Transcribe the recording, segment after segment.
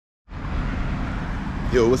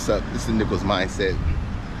Yo, what's up? This is Nichols Mindset.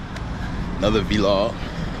 Another vlog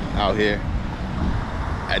out here.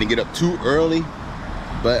 I didn't get up too early,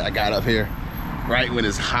 but I got up here right when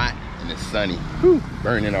it's hot and it's sunny. Whew,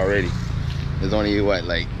 burning already. It's only what,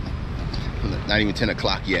 like not even 10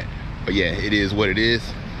 o'clock yet. But yeah, it is what it is.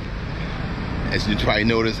 As you probably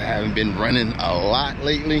noticed, I haven't been running a lot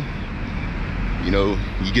lately. You know,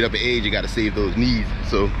 you get up in age, you got to save those knees.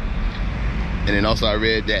 So, and then also I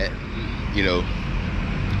read that, you know,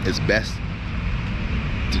 it's best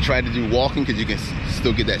to try to do walking because you can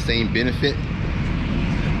still get that same benefit.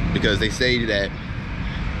 Because they say that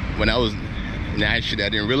when I was, and actually I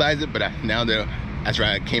didn't realize it, but now that after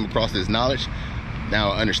I came across this knowledge,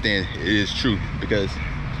 now I understand it is true. Because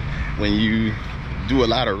when you do a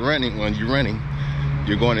lot of running, when you're running,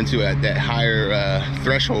 you're going into that higher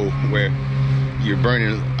threshold where you're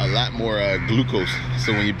burning a lot more glucose.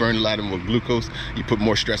 So when you burn a lot more glucose, you put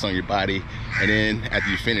more stress on your body, and then after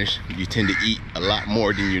you finish, you tend to eat a lot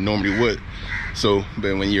more than you normally would. So,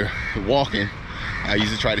 but when you're walking, I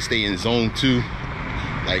usually try to stay in zone 2,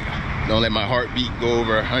 like don't let my heartbeat go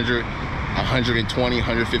over 100, 120,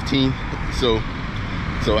 115. So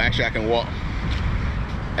actually I can walk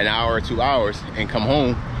an hour or 2 hours and come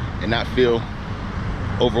home and not feel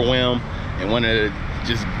overwhelmed and want to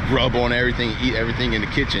just rub on everything, eat everything in the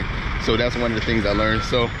kitchen. So that's one of the things I learned.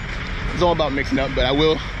 So it's all about mixing up, but I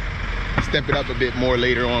will step it up a bit more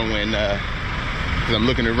later on when because I'm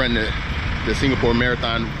looking to run the Singapore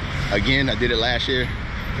Marathon again. I did it last year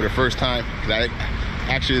for the first time.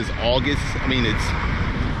 Actually it's August, I mean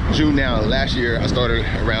it's June now. Last year I started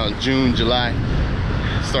around June, July,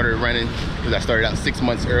 started running because I started out 6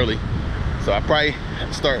 months early. So I probably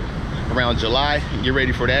start around July, get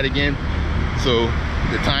ready for that again. So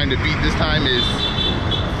the time to beat this time is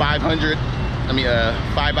 5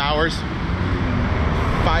 hours.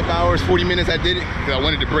 5 hours, 40 minutes I did it because I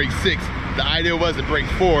wanted to break 6. The idea was to break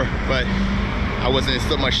 4, but I wasn't in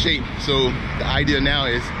so much shape. So the idea now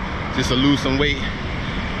is just to lose some weight,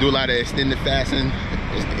 do a lot of extended fasting,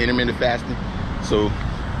 intermittent fasting, so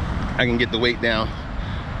I can get the weight down.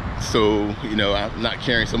 So, you know, I'm not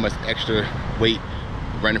carrying so much extra weight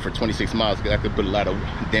running for 26 miles because that could put a lot of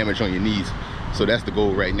damage on your knees. So that's the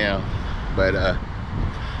goal right now. But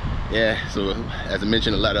yeah, so as I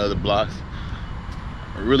mentioned, a lot of other blogs,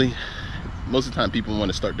 really most of the time people want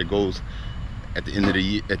to start their goals at the end of the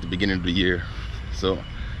year, at the beginning of the year. So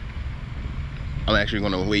I'm actually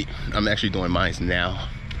going to wait. I'm actually doing mine now.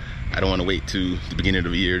 I don't want to wait to the beginning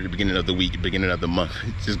of the year, the beginning of the week, the beginning of the month.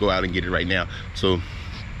 Just go out and get it right now. So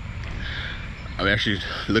I'm actually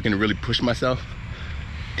looking to really push myself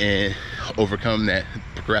and overcome that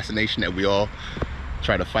procrastination that we all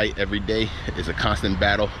try to fight every day. It's a constant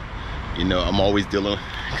battle. You know, I'm always dealing,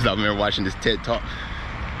 because I remember watching this TED talk,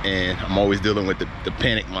 and I'm always dealing with the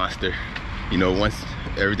panic monster. You know, once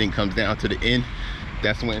everything comes down to the end,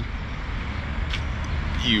 that's when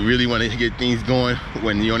you really want to get things going,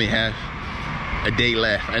 when you only have a day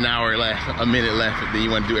left, an hour left, a minute left, then you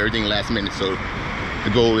want to do everything last minute. So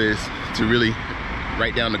the goal is to really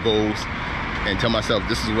write down the goals and tell myself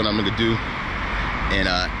this is what I'm gonna do, and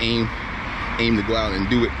aim to go out and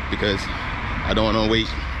do it, because I don't want to wait.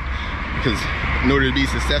 Because in order to be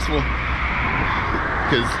successful,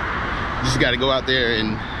 because you just got to go out there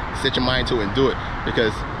and set your mind to it and do it.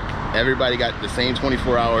 Because everybody got the same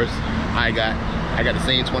 24 hours I got the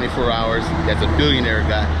same 24 hours that's a billionaire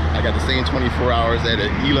got. I got the same 24 hours that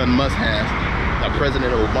Elon Musk has,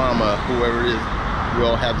 President Obama, whoever it is. We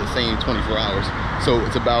all have the same 24 hours. So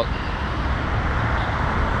it's about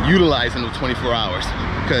utilizing those 24 hours.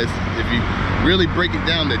 Because if you really break it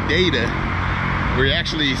down, the data, we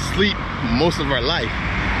actually sleep most of our life.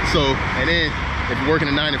 So, and then if you're working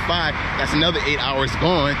a 9 to 5, that's another 8 hours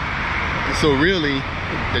gone. So really,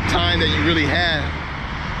 the time that you really have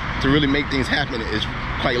to really make things happen is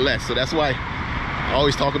quite less. So that's why I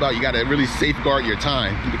always talk about, you gotta really safeguard your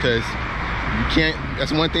time, because you can't,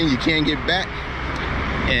 that's one thing you can't get back.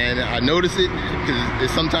 And I notice it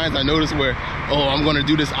because sometimes I notice where, oh, I'm gonna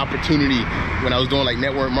do this opportunity. When I was doing like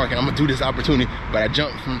network marketing, I'm gonna do this opportunity, but I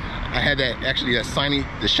jumped from, I had that actually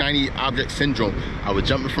the shiny object syndrome. I was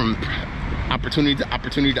jumping from opportunity to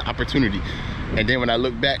opportunity to opportunity. And then when I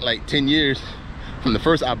look back like 10 years from the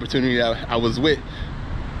first opportunity that I was with,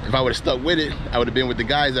 if I would have stuck with it, I would have been with the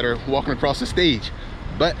guys that are walking across the stage.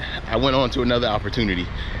 But I went on to another opportunity,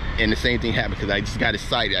 and the same thing happened because I just got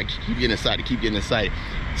excited. I keep getting excited,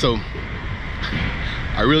 So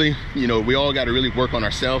I really, you know, we all got to really work on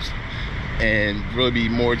ourselves and really be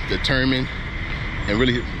more determined and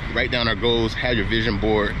really write down our goals, have your vision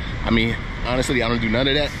board. I mean, honestly, I don't do none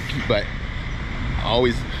of that, but I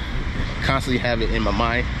always constantly have it in my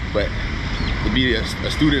mind, but to be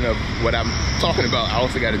a student of what I'm talking about, I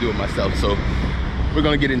also got to do it myself. So we're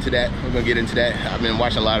gonna get into that. I've been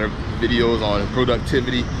watching a lot of videos on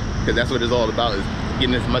productivity, because that's what it's all about, is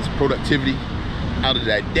getting as much productivity out of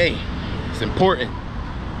that day. It's important.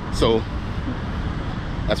 So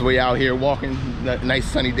that's why we're out here walking. Nice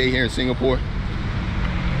sunny day here in Singapore.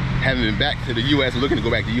 Haven't been back to the US. Looking to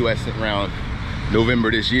go back to the US around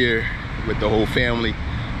November this year with the whole family.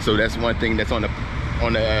 So that's one thing that's on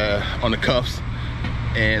the cuffs.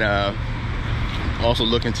 And also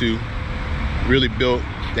looking to really build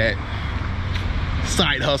that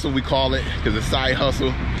side hustle, we call it, because the side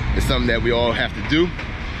hustle is something that we all have to do.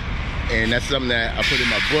 And that's something that I put in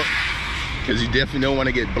my book, because you definitely don't want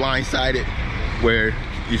to get blindsided where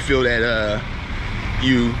you feel that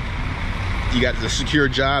you got the secure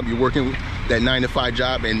job, you're working that 9-to-5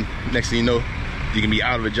 job, and next thing you know, you can be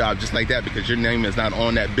out of a job just like that because your name is not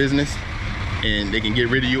on that business, and they can get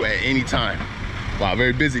rid of you at any time. Wow,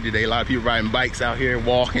 very busy today. A lot of people riding bikes out here,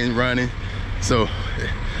 walking, running. So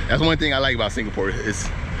that's one thing I like about Singapore, is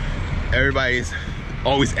everybody's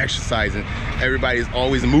always exercising, everybody's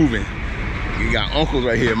always moving. You got uncles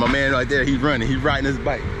right here, my man right there, he's running, he's riding his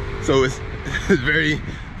bike. So it's very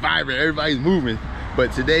vibrant, everybody's moving.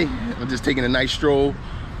 But today, I'm just taking a nice stroll.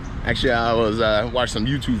 Actually, I was watching some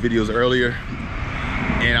YouTube videos earlier,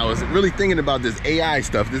 and I was really thinking about this AI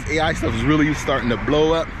stuff. This AI stuff is really starting to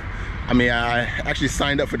blow up. I mean, I actually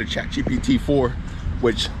signed up for the ChatGPT 4,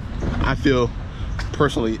 which I feel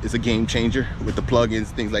personally is a game changer with the plugins,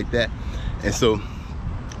 things like that. And so,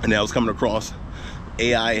 and I was coming across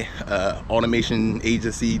AI automation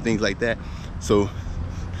agency, things like that. So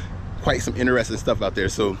quite some interesting stuff out there.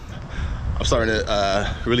 So I'm starting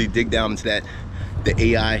to really dig down into the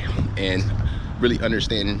AI, and really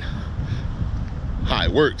understanding how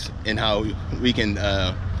it works and how we can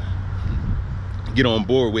get on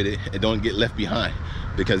board with it and don't get left behind,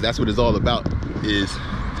 because that's what it's all about. Is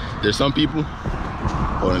there's some people,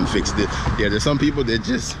 oh, let me fix this. Yeah, there's some people that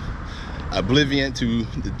just oblivion to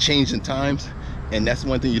the changing times, and that's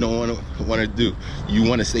one thing you don't want to do. You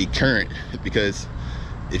want to stay current, because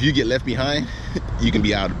if you get left behind, you can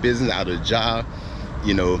be out of business, out of a job.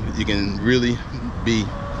 You know, you can really be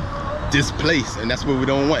displaced, and that's what we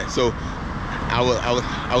don't want. So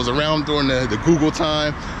I was around during the Google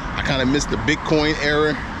time. I kind of missed the Bitcoin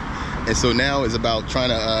era, and so now it's about trying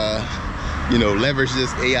to you know, leverage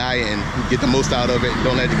this AI and get the most out of it.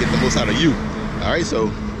 Don't let it get the most out of you. All right,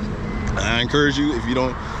 so I encourage you, if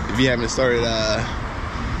you haven't started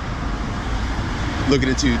looking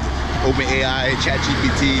into OpenAI,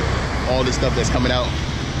 ChatGPT, all this stuff that's coming out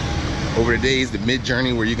over the days, the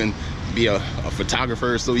Mid-Journey, where you can be a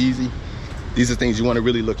photographer so easy. These are things you want to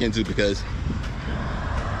really look into, because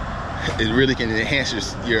it really can enhance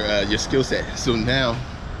your skill set. So now,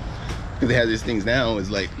 because they have these things now,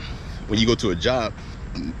 is like when you go to a job,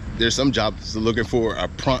 there's some jobs looking for a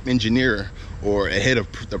prompt engineer or a head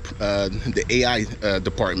of the AI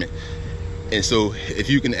department. And so if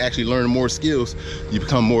you can actually learn more skills, you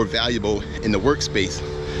become more valuable in the workspace.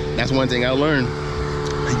 That's one thing I learned.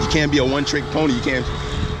 You can't be a one-trick pony. You can't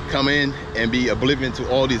come in and be oblivious to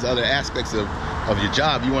all these other aspects of your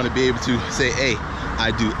job. You want to be able to say, hey,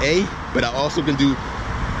 I do A, but I also can do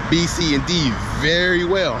B, C, and D very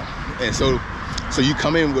well. And so you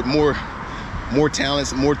come in with more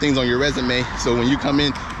talents, more things on your resume. So when you come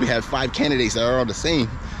in, we have 5 candidates that are all the same,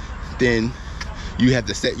 then you have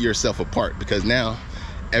to set yourself apart, because now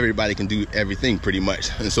everybody can do everything pretty much.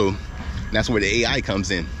 And so that's where the AI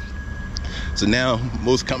comes in. So now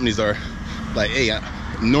most companies are like, hey,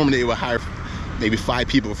 normally they would hire maybe 5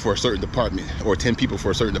 people for a certain department, or 10 people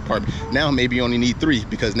for a certain department. Now maybe you only need 3,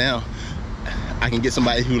 because now I can get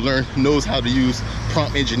somebody who knows how to use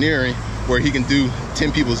prompt engineering, where he can do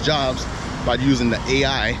 10 people's jobs by using the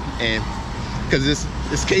AI. And because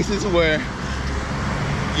there's cases where,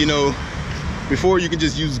 you know, before you can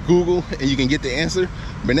just use Google and you can get the answer,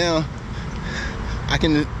 but now I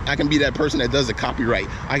can be that person that does the copyright.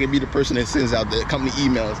 I can be the person that sends out the company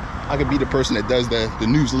emails. I can be the person that does the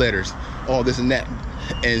newsletters, all this and that.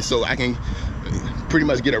 And so I can pretty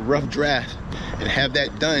much get a rough draft and have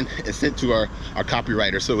that done and sent to our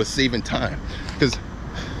copywriter. So it's saving time, because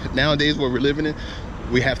nowadays where we're living in,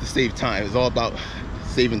 we have to save time. It's all about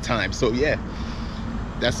saving time. So yeah,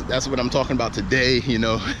 that's what I'm talking about today. You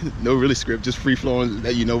know, no really script, just free flowing,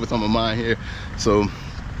 that you know what's on my mind here. So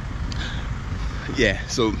yeah,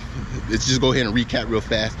 so let's just go ahead and recap real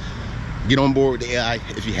fast. Get on board with the AI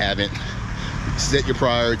if you haven't. Set your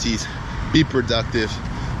priorities. Be productive.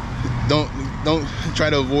 Don't try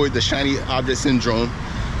to avoid the shiny object syndrome.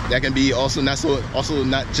 That can be also not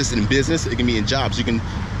just in business. It can be in jobs. You can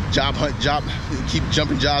job hunt, keep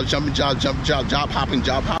jumping jobs, job hopping,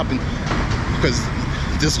 because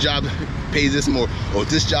this job pays this more, or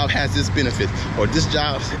this job has this benefit, or this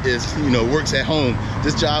job is, you know, works at home,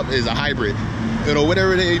 this job is a hybrid, you know,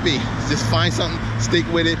 whatever it may be. Just find something, stick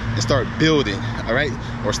with it, and start building. All right,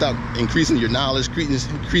 or stop increasing your knowledge,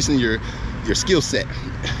 increasing your skill set,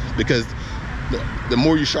 because the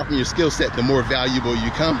more you sharpen your skill set, the more valuable you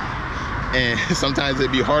become. And sometimes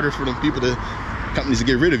it'd be harder for companies to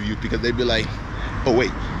get rid of you, because they'd be like, oh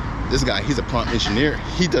wait, this guy, he's a prompt engineer,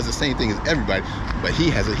 he does the same thing as everybody, but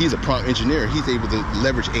he's a prompt engineer, he's able to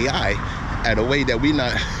leverage AI at a way that we're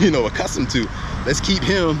not, you know, accustomed to. Let's keep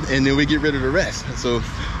him, and then we get rid of the rest. So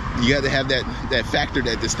you got to have that factor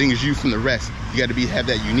that distinguishes you from the rest. You got to have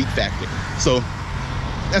that unique factor. So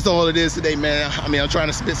that's all it is today, man. I mean, I'm trying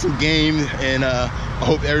to spit some game, and I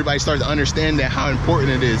hope everybody starts to understand that, how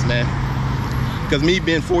important it is, man. Because me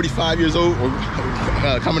being 45 years old, or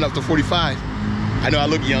coming up to 45, I know I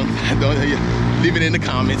look young. Don't leave it in the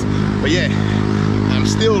comments. But yeah, I'm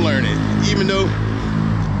still learning. Even though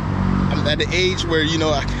I'm at the age where, you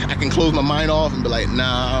know, I can close my mind off and be like,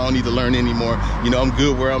 nah, I don't need to learn anymore. You know, I'm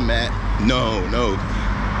good where I'm at. No.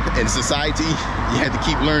 In society, you had to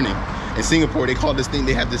keep learning. In Singapore, they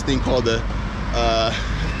have this thing called the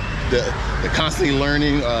constantly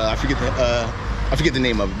learning. I forget the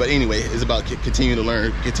name of it, but anyway, it's about continuing to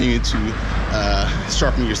learn, continuing to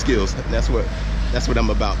sharpen your skills. And that's what I'm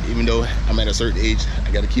about. Even though I'm at a certain age,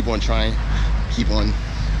 I got to keep on trying, keep on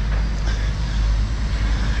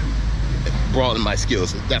broadening my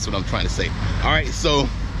skills. That's what I'm trying to say. All right, so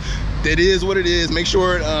that is what it is. Make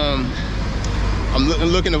sure I'm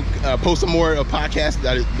looking to post some more podcasts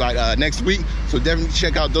next week. So definitely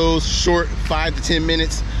check out those short 5 to 10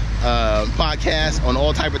 minutes podcasts on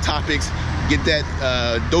all type of topics. Get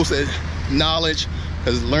that dose of knowledge,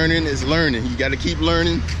 because learning is learning. You got to keep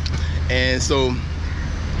learning. And so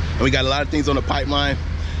we got a lot of things on the pipeline,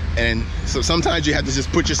 and so sometimes you have to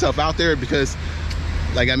just put yourself out there, because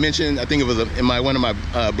like I mentioned, I think it was in one of my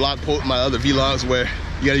blog posts, my other vlogs, where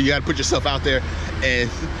you got to put yourself out there and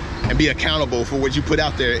be accountable for what you put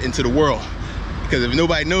out there into the world. Because if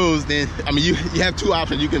nobody knows, then I mean, you have two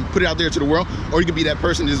options. You can put it out there to the world, or you can be that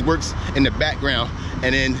person that just works in the background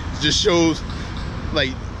and then just shows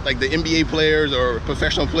like the NBA players or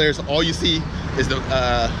professional players. All you see is the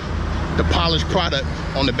polished product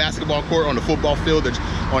on the basketball court, on the football field,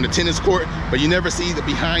 on the tennis court, but you never see the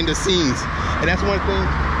behind the scenes. And that's one thing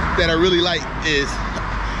that I really like, is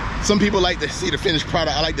some people like to see the finished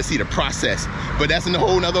product. I like to see the process, but that's in a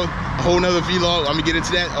whole nother vlog. I'm gonna get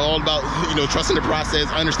into that, all about, you know, trusting the process,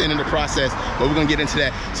 understanding the process, but we're gonna get into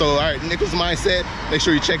that. So all right, Nicholas Mindset, make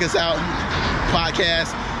sure you check us out,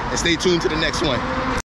 podcast, and stay tuned to the next one.